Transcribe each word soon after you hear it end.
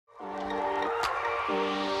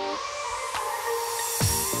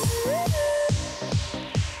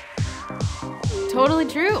Totally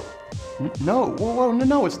true. No, well,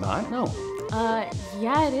 no, it's not, no.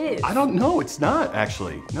 Yeah, it is. I don't know, it's not,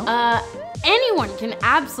 actually, no. Anyone can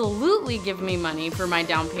absolutely give me money for my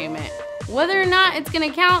down payment. Whether or not it's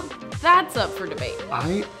gonna count, that's up for debate.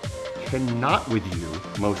 I cannot with you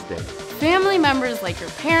most days. Family members like your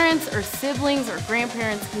parents or siblings or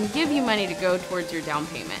grandparents can give you money to go towards your down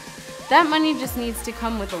payment. That money just needs to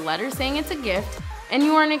come with a letter saying it's a gift and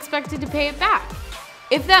you aren't expected to pay it back.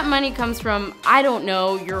 If that money comes from, I don't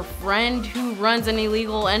know, your friend who runs an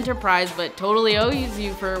illegal enterprise but totally owes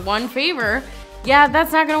you for one favor, yeah,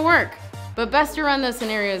 that's not gonna work. But best to run those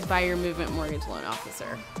scenarios by your movement mortgage loan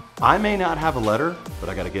officer. I may not have a letter, but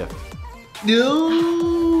I got a gift. No.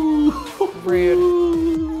 Rude.